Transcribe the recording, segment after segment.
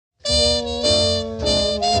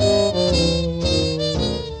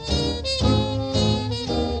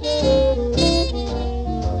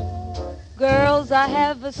I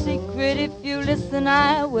have a secret. If you listen,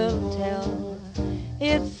 I will tell.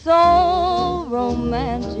 It's so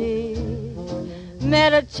romantic.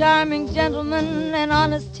 Met a charming gentleman, and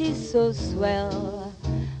honest, he's so swell.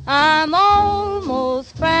 I'm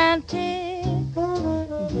almost frantic.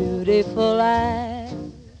 Beautiful eyes.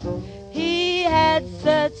 He had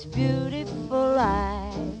such beautiful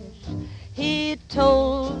eyes. He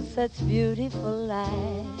told such beautiful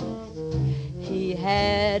lies. He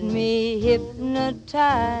had me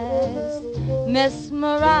hypnotized,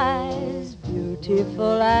 mesmerized,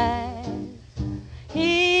 beautiful eyes.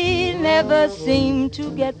 He never seemed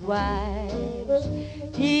to get wise.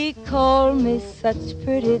 He called me such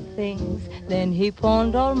pretty things, then he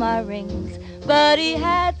pawned all my rings, but he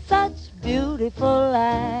had such beautiful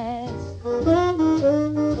eyes.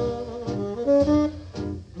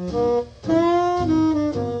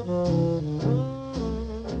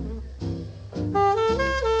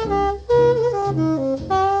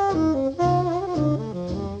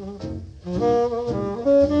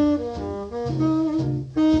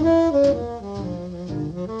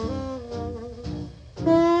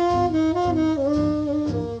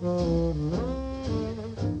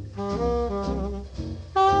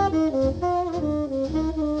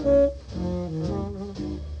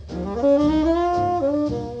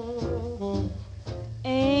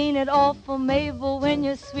 Awful, Mabel, when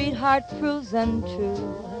your sweetheart proves untrue.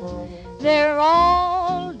 They're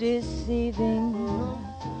all deceiving.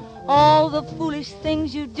 All the foolish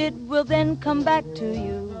things you did will then come back to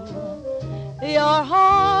you. Your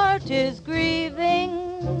heart is grieving.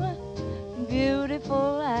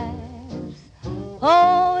 Beautiful eyes.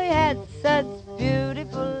 Oh, he had such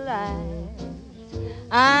beautiful eyes.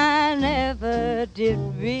 I never did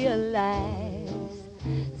realize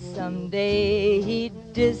someday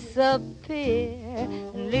he'd disappear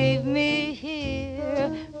and leave me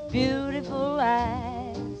here, beautiful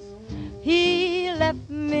eyes. He left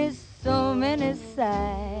me so many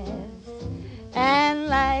sighs, and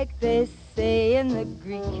like they say in the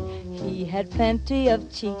Greek, he had plenty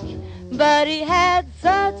of cheek, but he had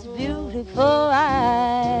such beautiful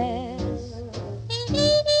eyes.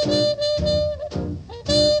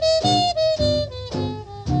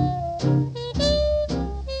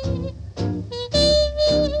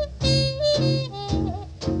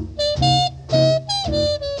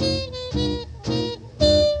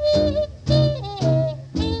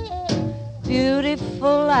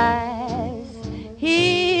 Beautiful eyes,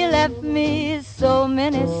 he left me so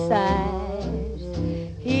many sighs.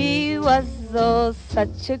 He was oh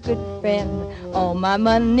such a good friend, all my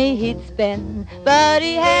money he'd spend, but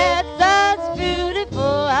he had such beautiful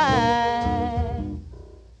eyes.